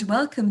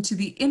welcome to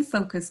the In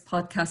Focus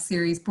podcast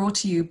series brought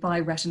to you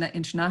by Retina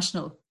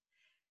International.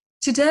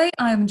 Today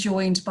I'm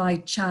joined by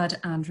Chad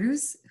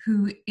Andrews,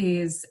 who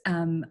is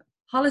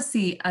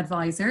policy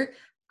advisor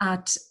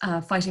at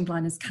Fighting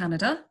Blindness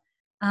Canada.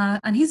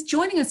 And he's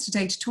joining us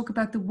today to talk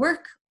about the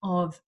work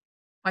of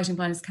Fighting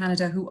Blindness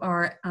Canada, who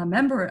are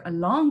a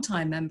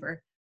long-time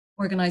member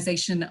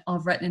organization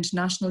of Retina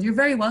International. You're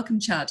very welcome,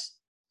 Chad.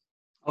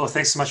 Oh,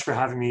 thanks so much for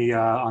having me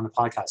on the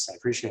podcast. I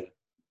appreciate it.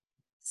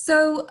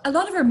 So a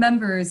lot of our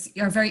members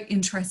are very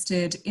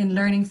interested in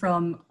learning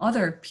from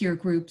other peer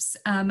groups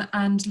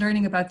and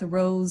learning about the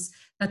roles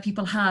that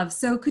people have.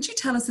 So could you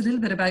tell us a little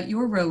bit about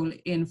your role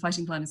in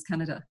Fighting Blindness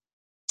Canada?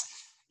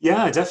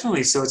 Yeah,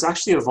 definitely. So it's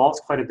actually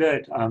evolved quite a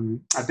bit.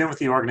 I've been with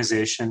the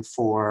organization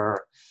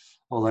for,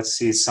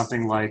 it's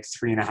something like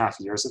 3.5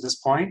 years at this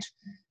point.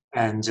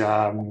 And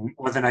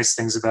one of the nice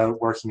things about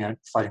working at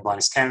Fighting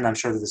Blindness Canada, I'm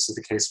sure that this is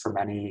the case for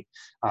many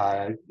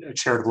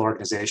charitable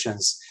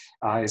organizations,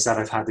 is that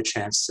I've had the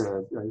chance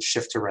to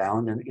shift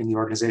around in the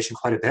organization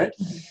quite a bit.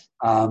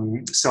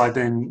 So I've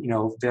been,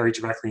 very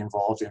directly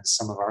involved in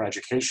some of our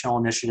educational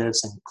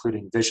initiatives,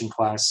 including Vision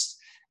Quest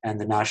and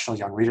the National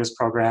Young Leaders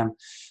Program.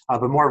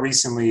 But more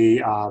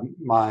recently,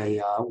 my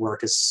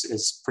work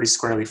is pretty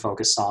squarely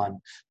focused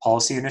on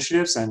policy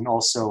initiatives and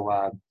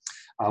also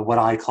what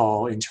I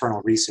call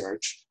internal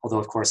research, although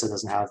of course it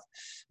doesn't have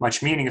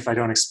much meaning if I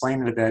don't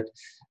explain it a bit.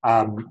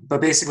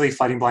 But basically,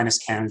 Fighting Blindness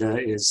Canada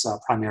is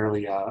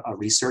primarily a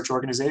research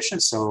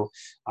organization. So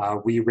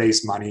we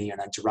raise money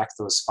and then direct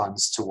those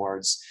funds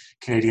towards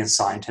Canadian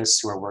scientists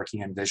who are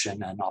working in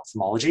vision and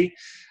ophthalmology.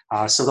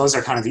 So those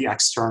are kind of the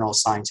external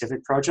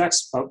scientific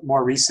projects. But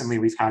more recently,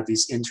 we've had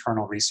these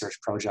internal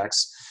research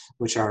projects,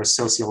 which are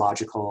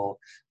sociological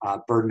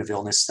burden of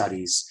illness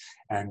studies.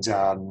 And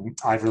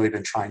I've really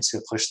been trying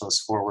to push those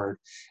forward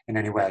in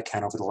any way I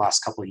can over the last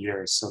couple of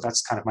years. So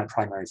that's kind of my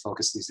primary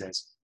focus these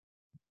days.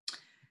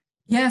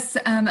 Yes,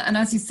 and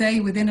as you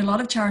say, within a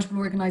lot of charitable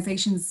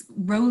organisations,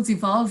 roles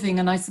evolving,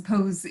 and I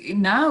suppose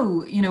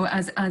now,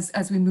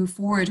 as we move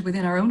forward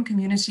within our own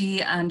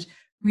community and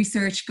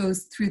research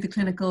goes through the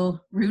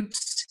clinical route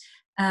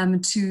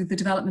to the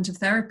development of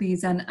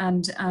therapies,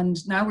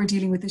 and now we're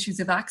dealing with issues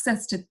of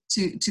access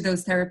to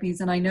those therapies,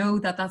 and I know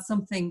that that's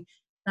something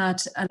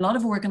that a lot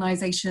of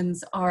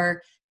organisations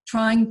are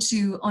trying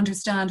to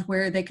understand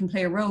where they can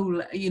play a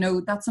role.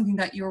 That's something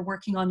that you're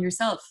working on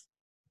yourself.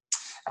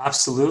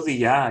 Absolutely,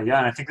 yeah. And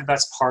I think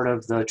that's part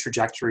of the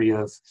trajectory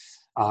of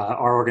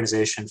our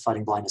organization,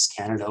 Fighting Blindness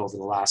Canada, over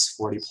the last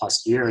 40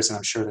 plus years, and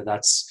I'm sure that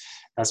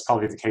that's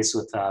probably the case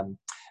with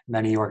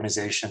many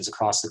organizations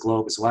across the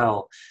globe as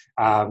well.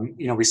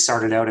 We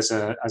started out as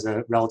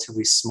a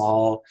relatively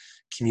small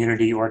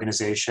community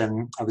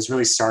organization. I was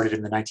really started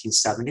in the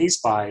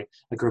 1970s by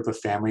a group of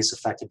families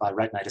affected by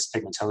retinitis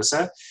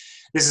pigmentosa.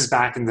 This is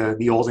back in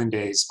the olden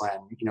days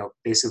when,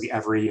 basically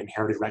every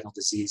inherited retinal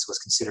disease was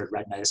considered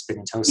retinitis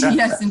pigmentosa.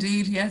 Yes,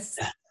 indeed, yes.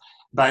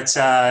 But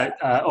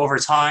over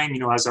time,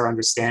 as our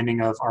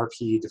understanding of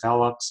RP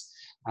developed,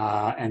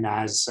 and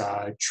as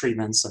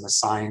treatments and the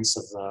science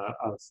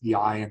of the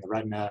eye and the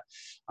retina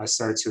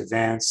started to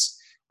advance,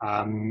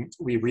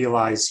 we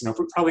realized,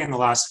 probably in the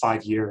last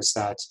 5 years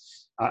that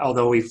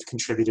although we've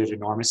contributed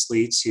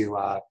enormously to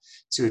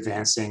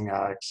advancing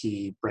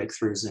key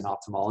breakthroughs in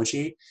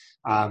ophthalmology,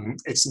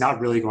 it's not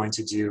really going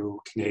to do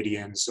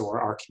Canadians or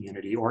our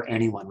community or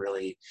anyone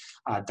really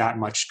that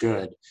much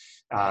good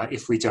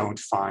if we don't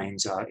find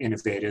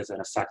innovative and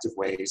effective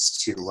ways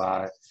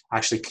to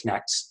actually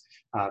connect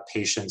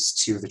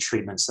patients to the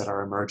treatments that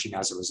are emerging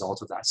as a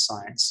result of that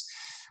science.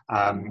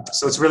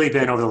 So it's really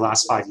been over the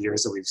last 5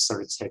 years that we've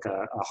started to take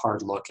a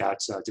hard look at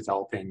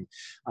developing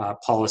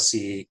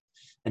policy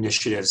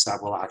initiatives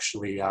that will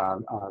actually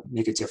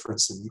make a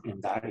difference in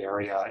that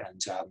area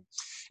and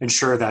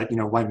ensure that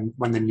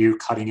when the new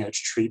cutting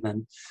edge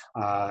treatment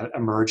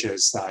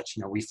emerges, that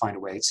we find a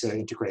way to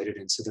integrate it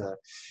into the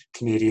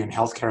Canadian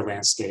healthcare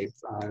landscape,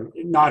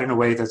 not in a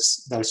way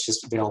that's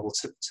just available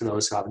to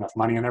those who have enough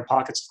money in their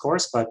pockets, of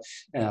course, but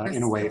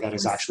in a way that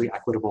is actually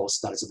equitable,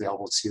 so that is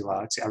available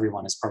to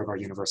everyone as part of our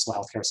universal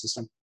healthcare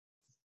system.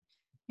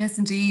 Yes,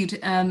 indeed,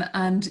 and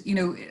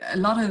a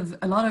lot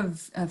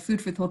of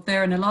food for thought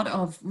there, and a lot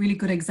of really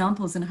good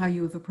examples in how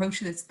you have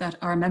approached this that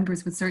our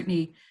members would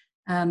certainly,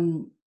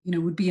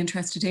 would be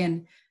interested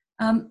in.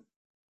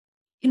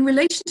 In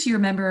relation to your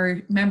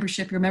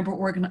membership, your member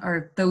organ,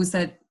 or those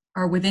that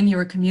are within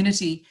your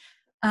community,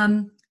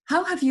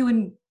 how have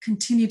you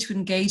continued to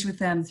engage with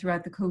them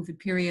throughout the COVID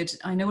period?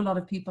 I know a lot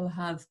of people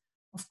have,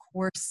 of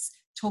course,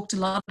 talked a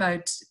lot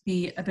about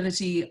the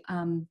ability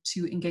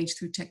to engage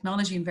through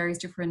technology in various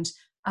different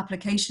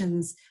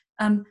applications.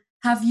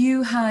 Have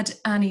you had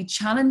any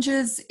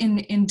challenges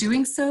in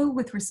doing so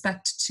with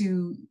respect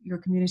to your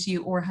community,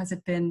 or has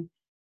it been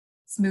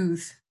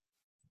smooth?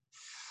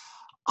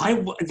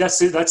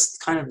 That's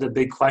kind of the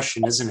big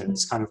question, isn't it?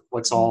 It's kind of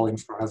what's all in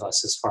front of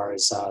us as far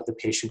as the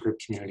patient group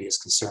community is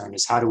concerned,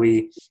 is how do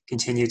we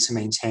continue to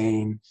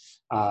maintain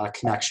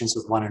connections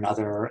with one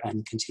another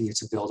and continue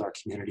to build our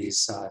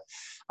communities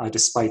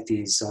despite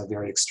these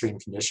very extreme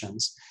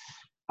conditions.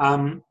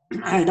 And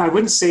I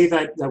wouldn't say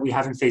that we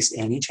haven't faced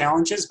any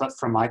challenges, but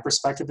from my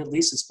perspective, at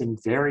least, it's been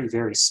very,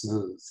 very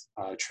smooth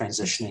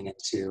transitioning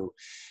into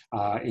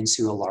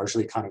a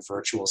largely kind of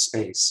virtual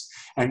space.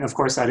 And of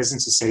course, that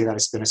isn't to say that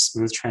it's been a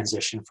smooth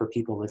transition for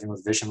people living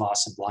with vision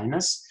loss and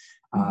blindness.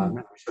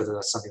 I'm sure that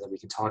that's something that we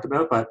can talk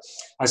about. But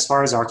as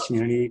far as our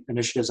community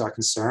initiatives are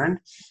concerned,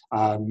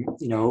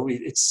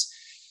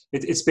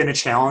 it's been a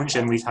challenge,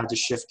 and we've had to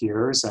shift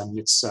gears, and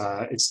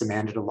it's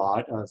demanded a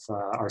lot of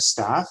our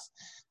staff.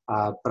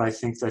 But I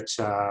think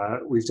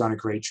that we've done a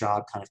great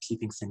job kind of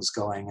keeping things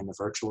going in the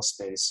virtual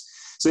space.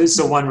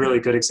 So one really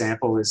good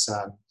example is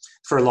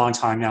for a long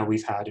time now,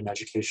 we've had an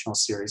educational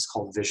series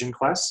called Vision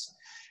Quest.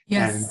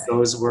 Yes. And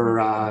those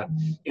were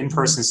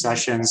in-person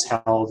sessions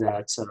held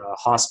at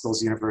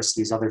hospitals,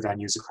 universities, other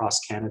venues across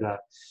Canada.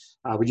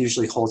 We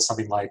usually hold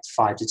something like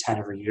 5 to 10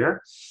 every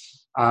year.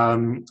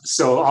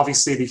 So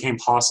obviously it became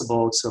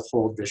possible to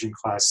hold Vision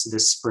Quest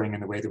this spring in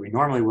the way that we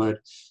normally would.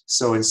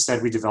 So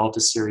instead we developed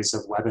a series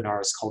of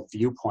webinars called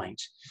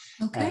Viewpoint.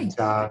 Okay.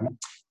 And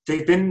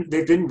they've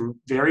been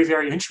very,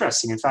 very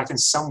interesting. In fact, in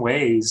some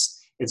ways,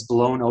 it's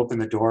blown open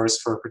the doors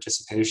for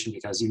participation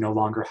because you no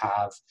longer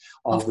have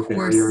all the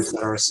barriers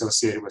that are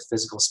associated with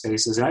physical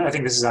spaces. And I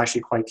think this is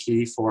actually quite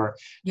key for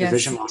the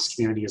vision loss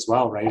community as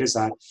well, right? Is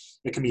that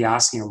it can be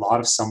asking a lot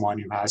of someone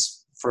who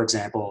has, for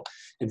example,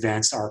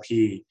 advanced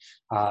RP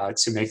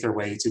to make their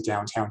way to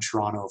downtown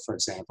Toronto, for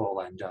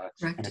example, and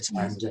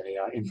attend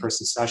a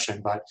in-person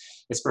session. But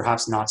it's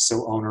perhaps not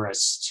so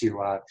onerous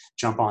to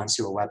jump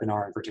onto a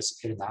webinar and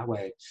participate in that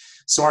way.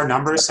 So our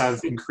numbers have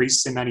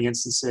increased in many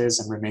instances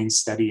and remained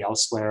steady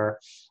elsewhere.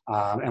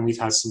 And we've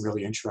had some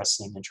really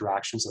interesting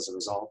interactions as a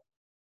result.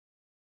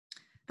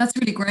 That's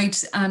really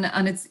great, and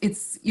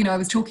it's I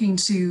was talking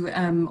to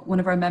one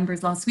of our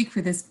members last week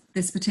for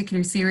this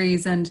particular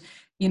series, and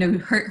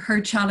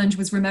her challenge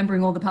was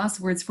remembering all the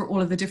passwords for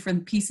all of the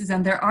different pieces,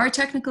 and there are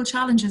technical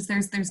challenges.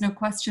 There's no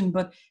question,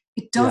 but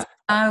it does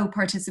allow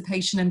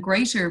participation and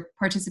greater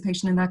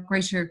participation in that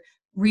greater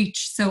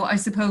reach. So I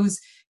suppose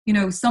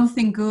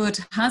something good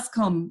has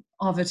come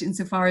of it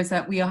insofar as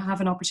that we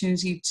have an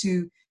opportunity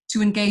to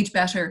engage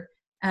better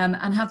and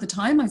have the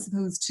time, I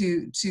suppose,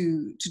 to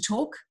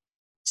talk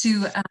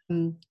to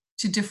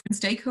different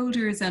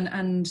stakeholders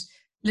and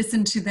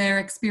listen to their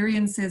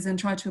experiences and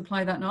try to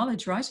apply that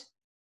knowledge, right?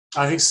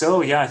 I think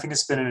so, yeah. I think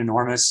it's been an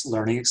enormous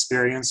learning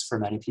experience for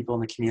many people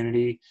in the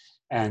community.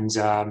 And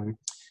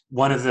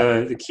one of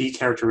the key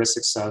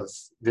characteristics of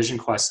Vision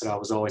Quest that I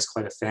was always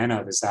quite a fan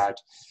of is that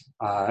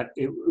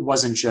it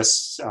wasn't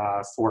just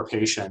for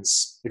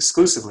patients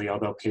exclusively,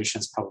 although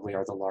patients probably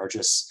are the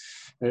largest,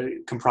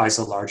 comprise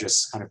the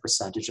largest kind of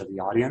percentage of the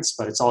audience,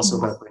 but it's also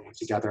about bringing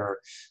together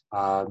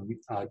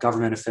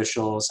government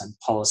officials and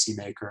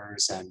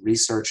policymakers and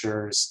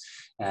researchers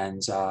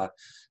and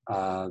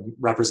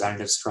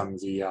representatives from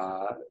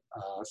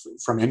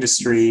from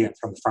industry and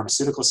from the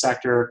pharmaceutical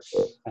sector,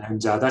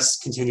 and that's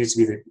continues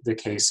to be the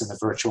case in the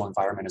virtual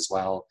environment as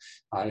well.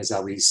 Is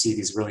that we see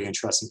these really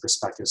interesting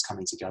perspectives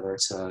coming together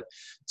to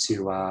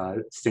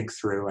think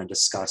through and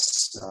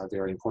discuss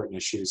very important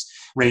issues,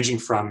 ranging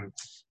from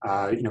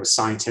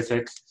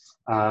scientific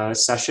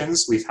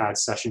sessions. We've had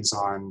sessions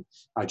on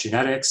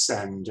genetics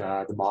and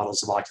the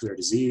models of ocular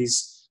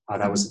disease.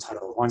 That was the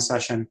title of one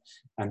session,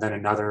 and then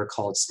another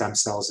called Stem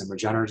Cells and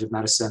Regenerative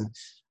Medicine.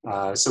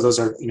 So those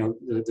are,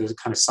 the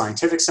kind of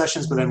scientific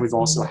sessions, but then we've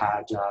also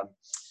had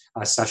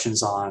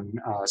sessions on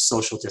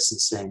social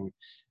distancing,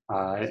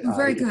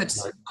 very good. In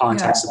the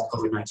context of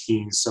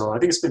COVID-19. So I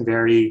think it's been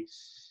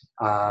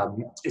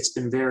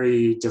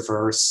very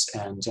diverse,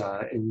 and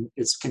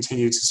it's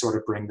continued to sort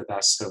of bring the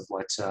best of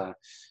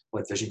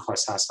what Vision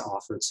Quest has to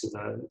offer to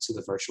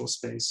the virtual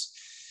space.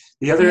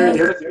 The other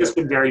thing that's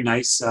been very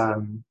nice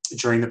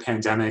during the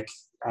pandemic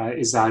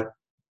is that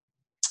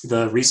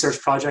the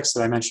research projects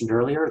that I mentioned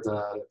earlier,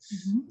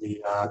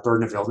 the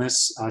burden of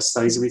illness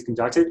studies that we've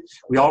conducted,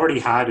 we already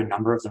had a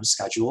number of them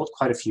scheduled,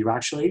 quite a few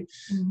actually.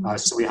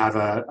 So we have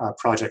a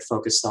project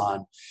focused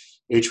on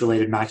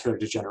age-related macular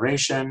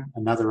degeneration,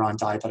 another on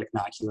diabetic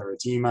macular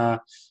edema,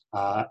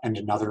 and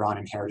another on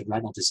inherited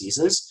retinal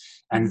diseases.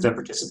 And the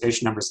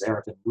participation numbers there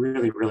have been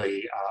really,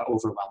 really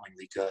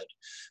overwhelmingly good.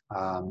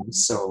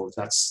 So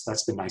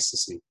that's been nice to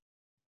see.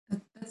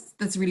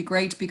 That's really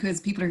great because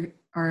people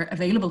are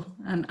available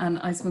and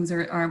I suppose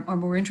are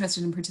more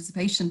interested in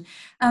participation.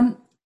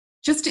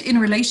 Just in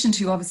relation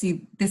to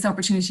obviously this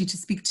opportunity to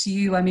speak to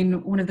you, I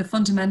mean, one of the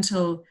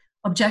fundamental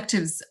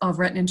objectives of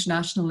Retina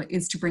International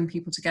is to bring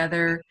people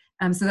together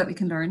so that we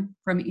can learn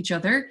from each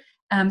other.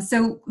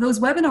 So those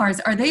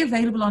webinars, are they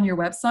available on your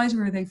website,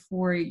 or are they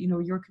for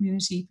your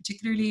community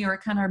particularly, or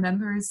can our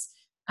members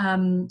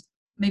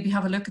maybe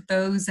have a look at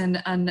those and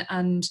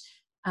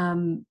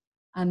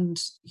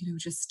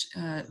just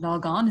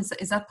log on?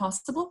 Is that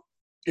possible?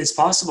 It's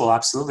possible,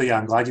 absolutely.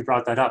 I'm glad you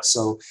brought that up.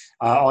 So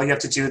all you have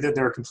to do,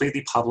 they're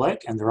completely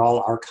public and they're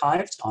all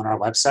archived on our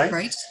website.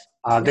 Right.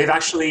 They've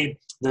actually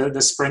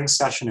the spring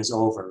session is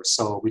over,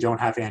 so we don't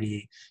have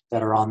any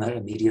that are on the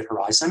immediate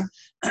horizon.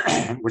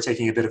 We're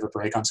taking a bit of a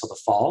break until the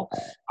fall,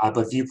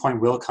 but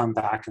Viewpoint will come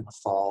back in the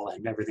fall,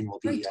 and everything will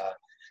be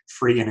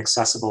free and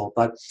accessible.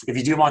 But if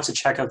you do want to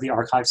check out the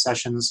archive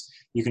sessions,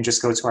 you can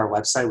just go to our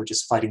website, which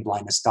is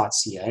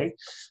fightingblindness.ca.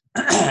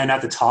 And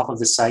at the top of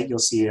the site, you'll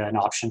see an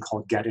option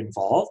called Get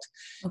Involved.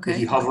 If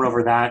you hover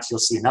over that, you'll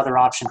see another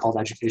option called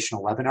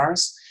Educational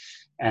Webinars.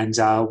 And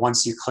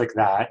once you click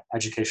that,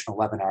 Educational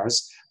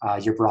Webinars,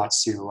 you're brought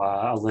to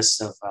a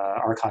list of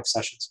archive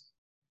sessions.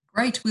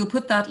 Great. We'll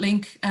put that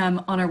link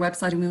on our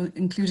website, and we'll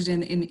include it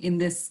in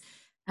this,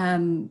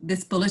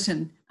 this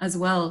bulletin as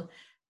well.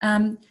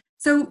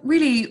 So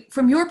really,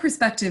 from your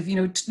perspective, you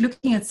know,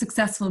 looking at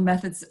successful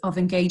methods of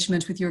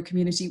engagement with your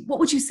community, what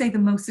would you say the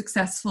most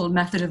successful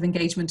method of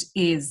engagement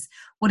is?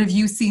 What have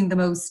you seen the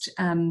most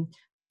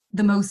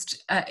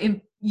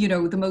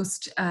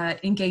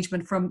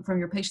engagement from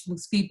your patients, the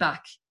most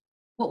feedback?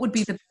 What would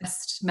be the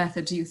best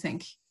method, do you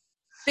think?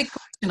 Big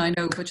question, I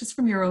know, but just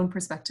from your own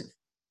perspective.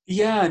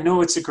 Yeah,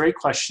 no, it's a great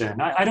question.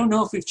 I don't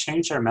know if we've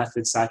changed our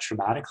methods that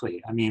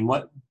dramatically. I mean,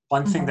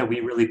 one thing that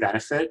we really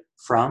benefit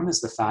from is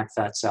the fact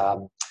that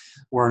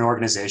we're an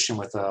organization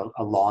with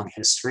a long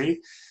history.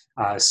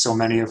 So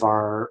many of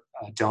our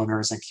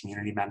donors and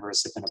community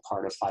members have been a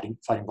part of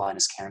Fighting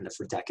Blindness Canada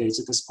for decades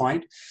at this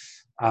point.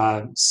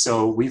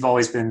 So we've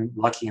always been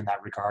lucky in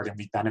that regard, and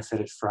we've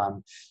benefited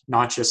from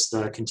not just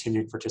the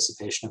continued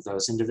participation of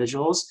those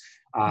individuals,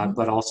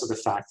 but also the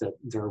fact that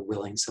they're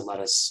willing to let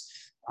us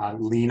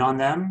lean on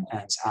them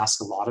and ask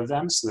a lot of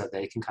them so that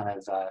they can kind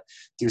of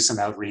do some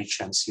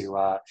outreach and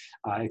to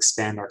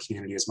expand our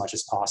community as much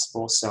as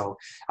possible. So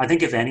I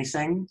think if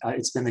anything,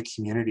 it's been the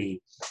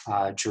community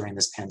during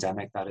this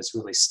pandemic that has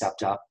really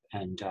stepped up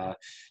and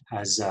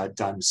has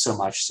done so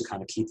much to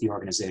kind of keep the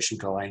organization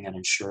going and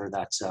ensure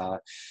that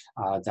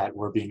that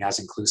we're being as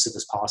inclusive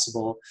as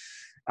possible.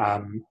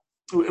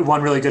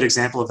 One really good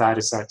example of that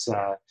is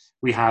that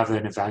we have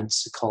an event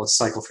called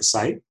Cycle for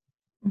Sight.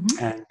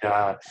 And,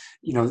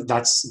 you know,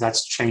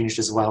 that's changed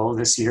as well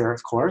this year,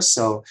 of course.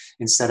 So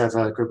instead of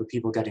a group of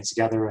people getting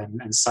together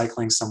and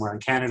cycling somewhere in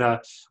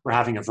Canada, we're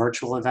having a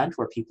virtual event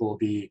where people will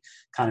be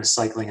kind of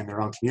cycling in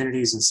their own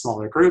communities in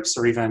smaller groups,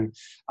 or even,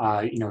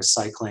 you know,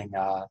 cycling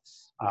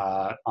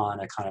on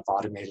a kind of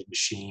automated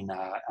machine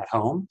at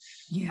home.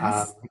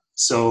 Yes.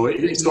 So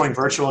it's going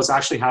virtual. It's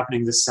actually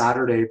happening this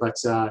Saturday, but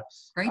the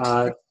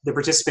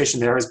participation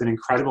there has been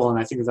incredible. And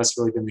I think that's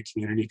really been the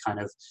community kind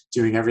of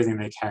doing everything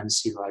they can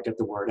to get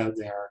the word out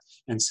there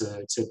and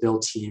to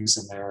build teams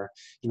in their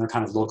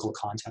kind of local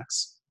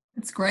context.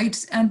 That's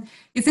great. And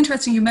it's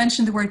interesting, you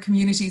mentioned the word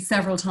community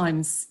several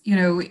times, you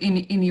know,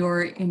 in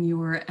your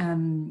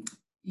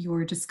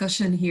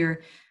discussion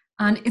here.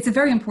 And it's a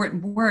very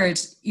important word,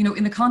 you know,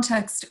 in the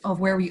context of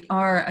where we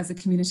are as a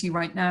community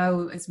right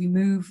now, as we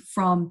move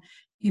from,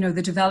 you know,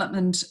 the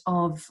development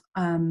of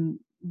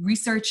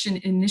research and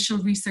initial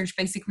research,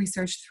 basic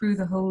research through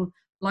the whole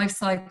life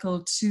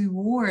cycle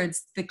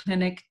towards the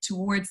clinic,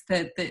 towards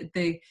the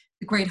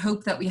great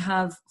hope that we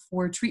have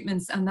for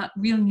treatments, and that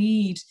real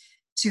need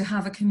to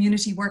have a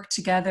community work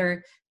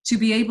together to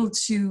be able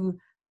to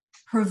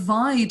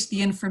provide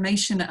the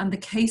information and the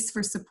case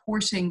for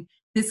supporting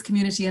this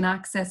community and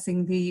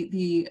accessing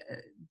the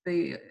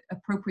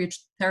appropriate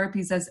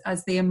therapies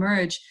as they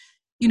emerge.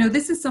 You know,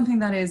 this is something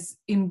that is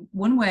in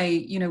one way,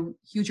 you know,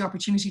 huge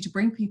opportunity to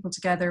bring people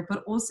together,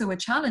 but also a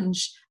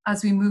challenge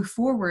as we move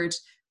forward,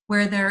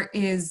 where there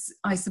is,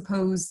 I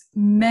suppose,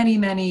 many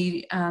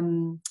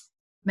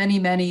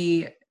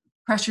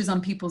pressures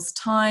on people's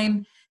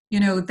time. You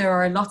know, there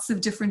are lots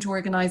of different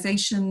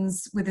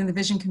organizations within the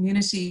vision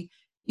community,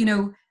 you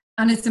know,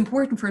 and it's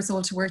important for us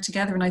all to work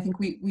together. And I think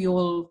we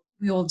all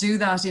do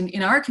that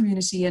in our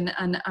community and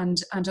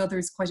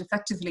others quite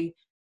effectively.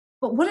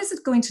 But what is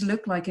it going to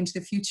look like into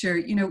the future?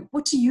 You know,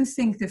 what do you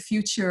think the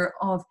future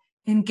of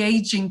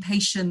engaging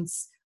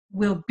patients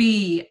will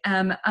be?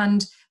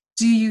 And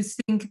do you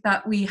think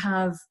that we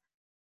have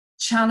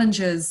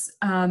challenges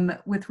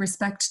with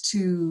respect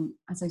to,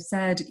 as I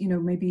said, you know,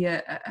 maybe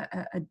a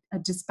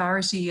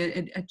disparity,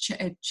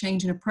 a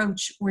change in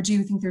approach, or do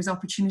you think there's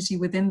opportunity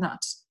within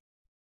that?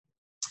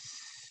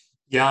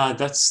 Yeah,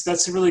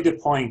 that's a really good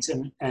point,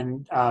 and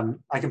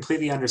I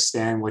completely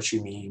understand what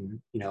you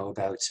mean. You know,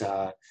 about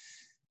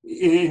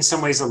in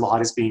some ways a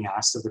lot is being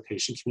asked of the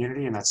patient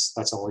community, and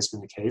that's always been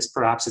the case.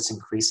 Perhaps it's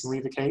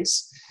increasingly the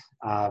case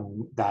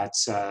that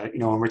you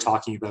know, when we're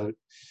talking about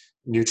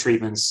new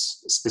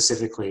treatments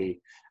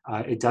specifically,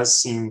 it does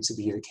seem to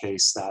be the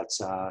case that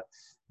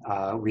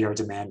we are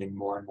demanding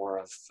more and more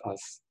of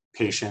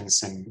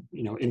patients and,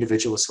 you know,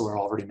 individuals who are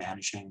already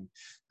managing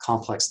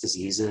complex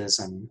diseases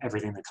and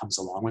everything that comes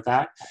along with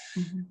that.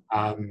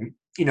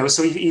 You know,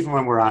 so even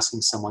when we're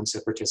asking someone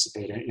to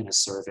participate in a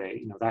survey,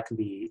 you know, that can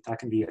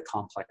be a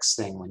complex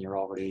thing when you're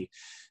already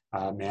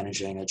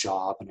managing a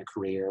job and a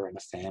career and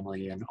a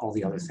family and all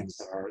the other things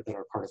that are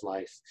part of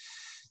life.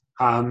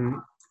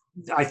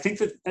 I think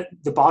that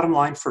the bottom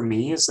line for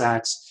me is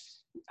that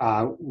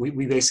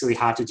we basically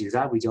have to do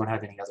that. We don't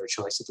have any other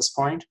choice at this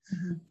point.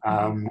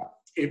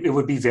 it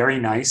would be very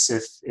nice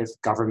if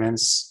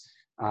governments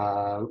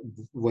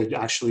would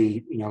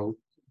actually,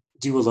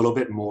 do a little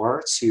bit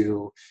more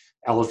to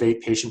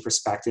elevate patient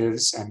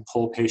perspectives and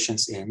pull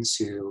patients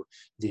into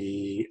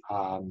the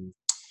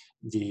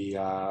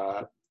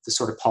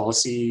sort of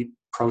policy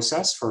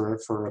process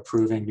for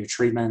approving new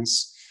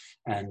treatments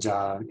and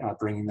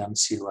bringing them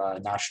to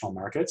national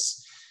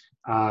markets.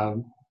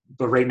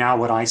 But right now,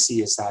 what I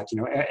see is that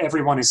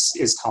everyone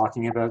is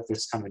talking about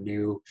this kind of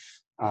new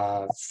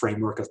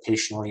framework of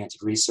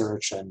patient-oriented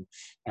research and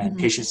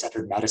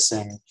patient-centered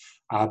medicine,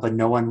 but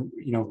no one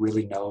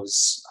really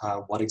knows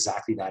what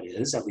exactly that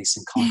is, at least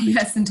in concrete.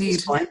 Yes, indeed. At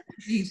this point.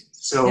 Indeed.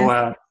 So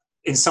Yes.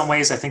 in some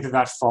ways, I think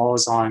that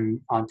falls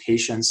on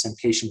patients and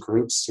patient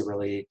groups to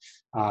really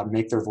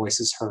make their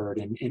voices heard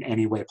in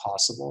any way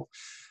possible.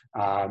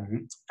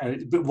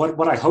 But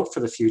what I hope for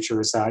the future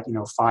is that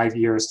 5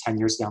 years, 10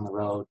 years down the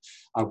road,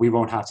 we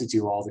won't have to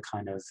do all the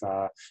kind of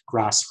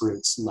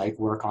grassroots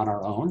legwork on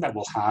our own. That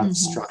we'll have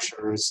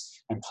structures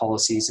and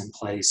policies in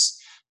place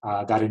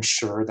that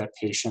ensure that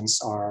patients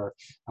are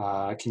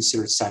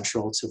considered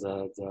central to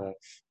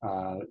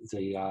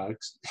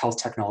the health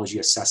technology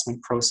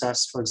assessment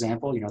process. For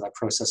example, that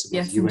process of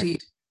reviewing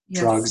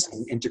drugs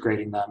and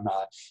integrating them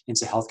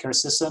into healthcare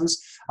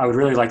systems. I would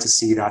really like to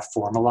see that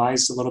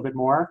formalized a little bit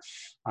more.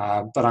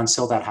 But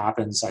until that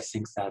happens, I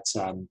think that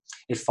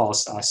it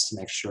falls to us to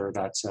make sure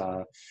that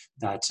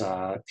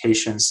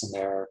patients and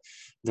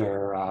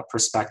their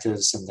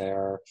perspectives and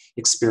their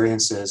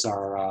experiences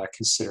are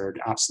considered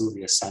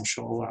absolutely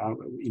essential.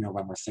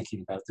 When we're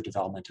thinking about the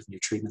development of new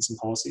treatments and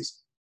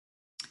policies.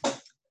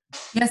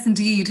 Yes,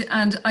 indeed,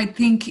 and I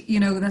think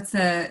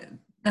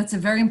that's a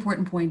very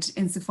important point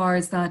insofar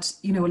as that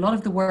a lot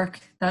of the work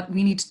that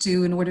we need to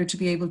do in order to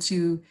be able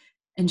to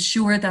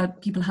ensure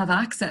that people have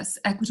access,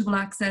 equitable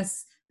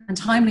access and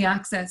timely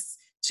access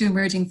to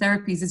emerging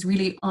therapies is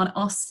really on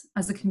us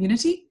as a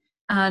community.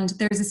 And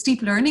there's a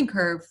steep learning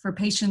curve for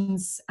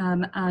patients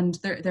and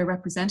their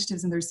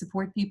representatives and their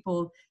support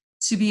people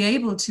to be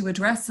able to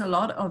address a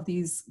lot of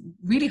these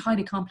really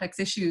highly complex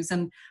issues.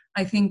 And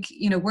I think,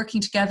 working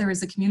together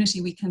as a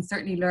community, we can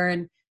certainly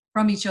learn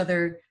from each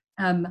other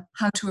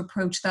how to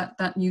approach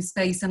that new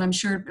space. And I'm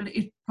sure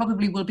it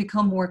probably will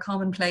become more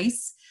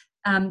commonplace.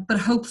 But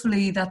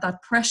hopefully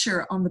that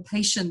pressure on the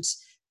patient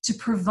to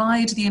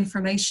provide the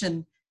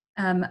information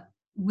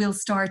will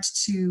start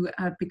to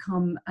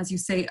become, as you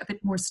say, a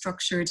bit more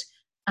structured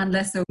and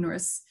less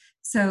onerous.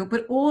 So,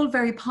 but all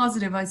very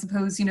positive, I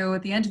suppose.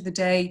 At the end of the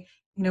day,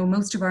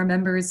 most of our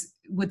members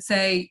would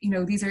say,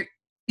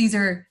 these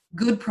are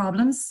good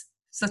problems,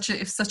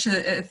 if such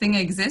a thing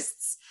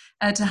exists,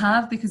 to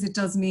have, because it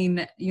does mean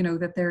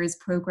that there is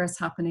progress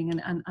happening,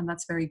 and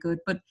that's very good.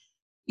 But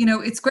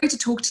it's great to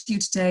talk to you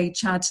today,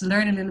 Chad, to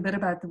learn a little bit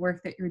about the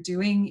work that you're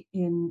doing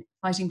in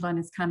Fighting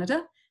Blindness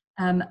Canada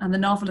and the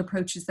novel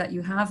approaches that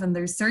you have. And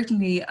there's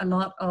certainly a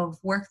lot of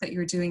work that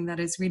you're doing that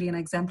is really an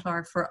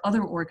exemplar for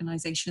other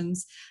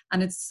organizations.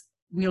 And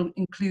we'll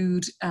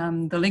include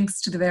the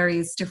links to the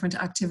various different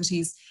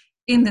activities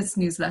in this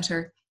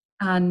newsletter.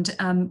 And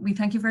we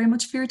thank you very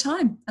much for your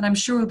time. And I'm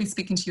sure we'll be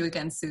speaking to you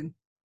again soon.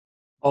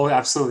 Oh,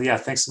 absolutely. Yeah.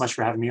 Thanks so much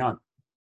for having me on.